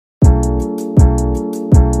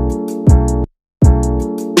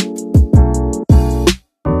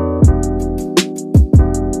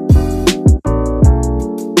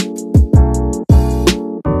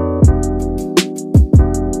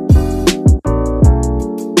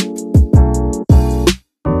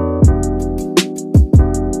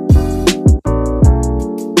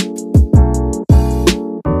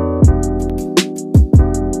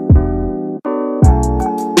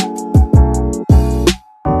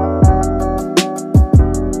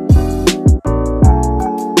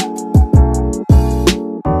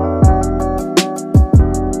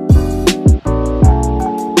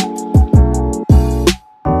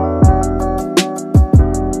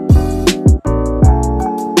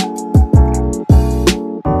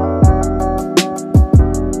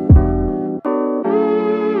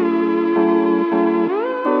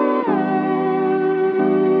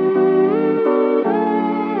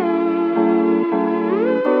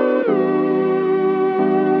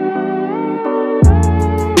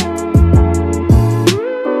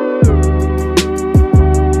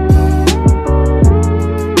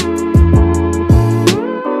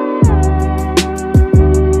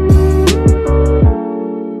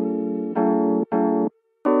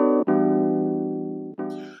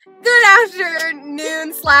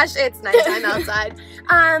Slash it's nighttime outside.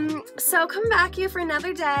 So coming back here for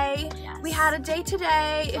another day. Yes. We had a day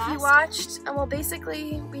today. If you watched, well,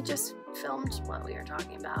 basically we just filmed what we were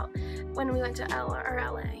talking about when we went to LA.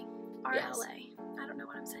 I don't know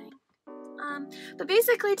what I'm saying. But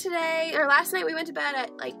basically today, or last night, we went to bed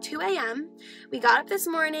at like 2 a.m. We got up this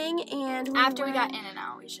morning and we got in and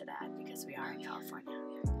out, we should add, because we are in California.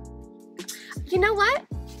 You know what?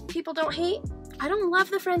 People don't hate. I don't love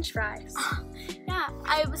the French fries. Yeah,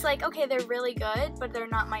 I was like, okay, they're really good, but they're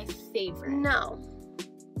not my favorite. No.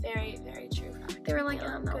 Very, very true. They were like,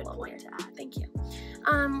 good point to add. Thank you.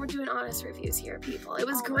 We're doing honest reviews here, people. It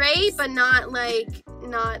was great, but not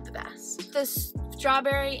the best. The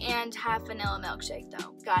strawberry and half vanilla milkshake,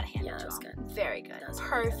 though, gotta hand it to them. Good. Very good.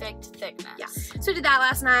 Perfect thickness. Yeah. So did that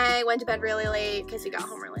last night. Went to bed really late because we got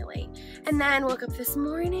home really late, and then woke up this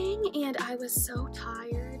morning and I was so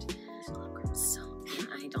tired.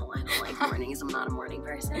 I don't like mornings. I'm not a morning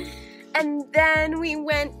person. And then we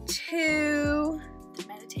went to the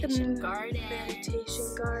meditation garden.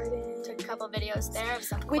 Took a couple videos there of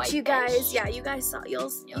some which you guys, you guys saw.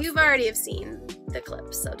 You've already have seen the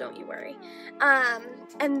clips, so don't you worry.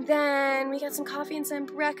 And then we got some coffee and some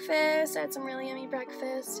breakfast. I had some really yummy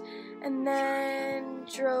breakfast, and then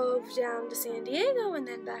drove down to San Diego, and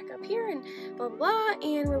then back up here, and blah blah blah.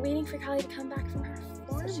 And we're waiting for Kylie to come back from her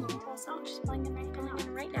formal. She's playing in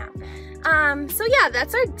right now. So yeah,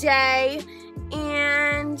 that's our day,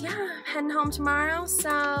 and yeah, heading home tomorrow.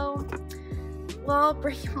 So we'll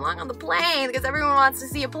bring you along on the plane because everyone wants to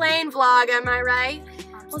see a plane vlog. Am I right?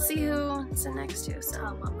 Absolutely. We'll see who it's next to. So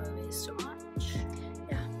what movies to watch?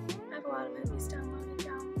 Yeah, I have a lot of movies downloaded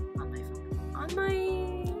down on my phone, on my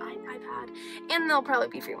iPad, and there'll probably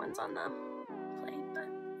be free ones on the plane. But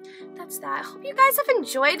that's that. I hope you guys have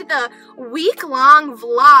enjoyed the week-long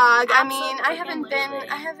vlog. Absolutely. I mean, I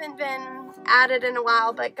haven't been at it in a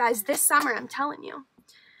while, but guys, this summer, I'm telling you,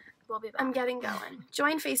 we'll be back. I'm getting going.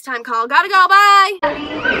 Join FaceTime call. Gotta go. Bye.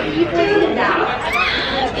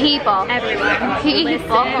 People. Everyone.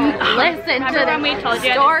 Listen to when we told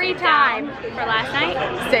you story time for last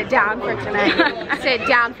night. Sit down for tonight. Sit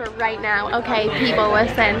down for right now. Okay, people,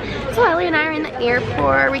 listen. So Ellie and I are in the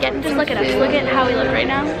airport. We're getting just look at us. Look at how we look right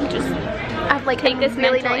now. Just I've like take this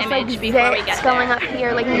really mental nice image before we get going up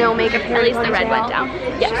here, like no makeup here. At least the red went down.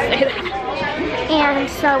 Yeah. And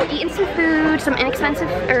so we're eating some food, some inexpensive,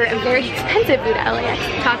 or very expensive food at LAX.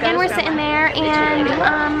 Tacos. And we're sitting there, and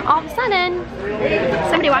all of a sudden,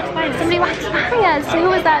 somebody walks by us. So who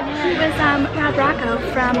was that? It was Rob Raco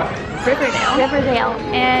from Riverdale.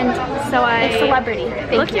 And so I celebrity.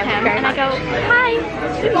 looked at him and I go, hi.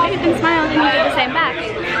 And smiled, and he did the same back.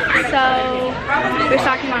 So we were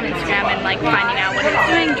stalking him on Instagram and like finding out what he was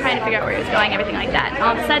doing, trying to figure out where he was going, everything like that. And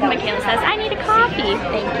all of a sudden, Michaela says, I need a coffee.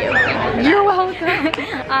 Thank you. You're welcome.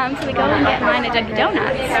 So we go and get mine a Dunkin'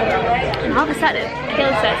 Donuts. And all of a sudden,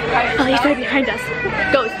 Michaela says, oh, he's right behind us.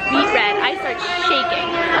 Goes beet red. I start shaking.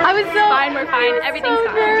 I was so fine, we're fine, everything's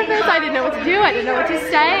fine. Nervous. I didn't know what to do. I didn't know what to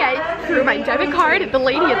say. I threw my debit card at the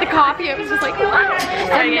lady at the coffee. I was just like, what?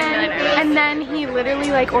 And then he literally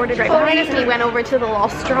like ordered right behind us, and he went over to the little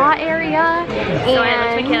straw area. So I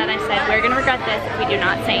looked at Michaela and I said, we're gonna regret this if we do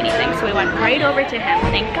not say anything. So we went right over to him.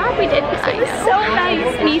 Thank God we did, because it was so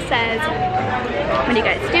nice. And he says, what are you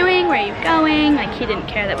guys doing? Where are you going? Like, he didn't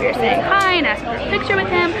care that we were saying hi and asked for a picture with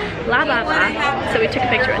him, blah blah blah. So we took a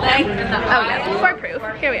picture with him. Oh yeah, for proof.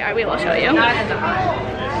 Here we are. We will show you.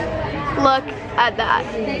 Look at that.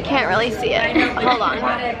 Can't really see it. Hold on.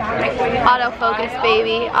 Autofocus,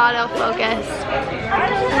 baby. Autofocus.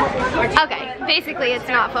 Okay, basically it's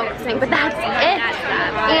not focusing, but that's it.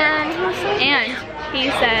 And he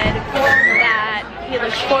said that he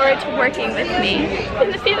looks forward to working with me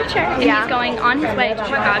in the future. And he's going on his way to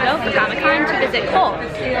Chicago for Comic-Con to visit Cole.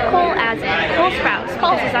 Cole as in Cole Sprouse.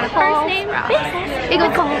 Cole is on a first name basis. He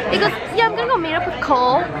goes, yeah, I'm gonna go meet up with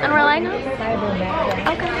Cole. And we're like,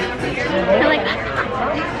 okay. And like,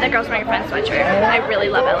 that girl's wearing a friend sweatshirt. I really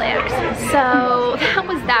love LAX. So that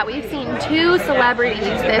was that. We've seen 2 celebrities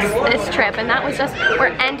this trip, and that was just,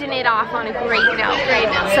 we're ending it off on a great note.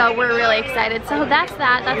 So we're really excited. So that's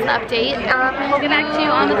that. That's the update. We'll get back to you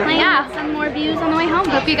on the plane. Yeah. Some more views on the way home.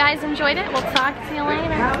 Hope you guys enjoyed it. We'll talk to you later.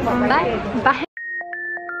 Bye. Bye.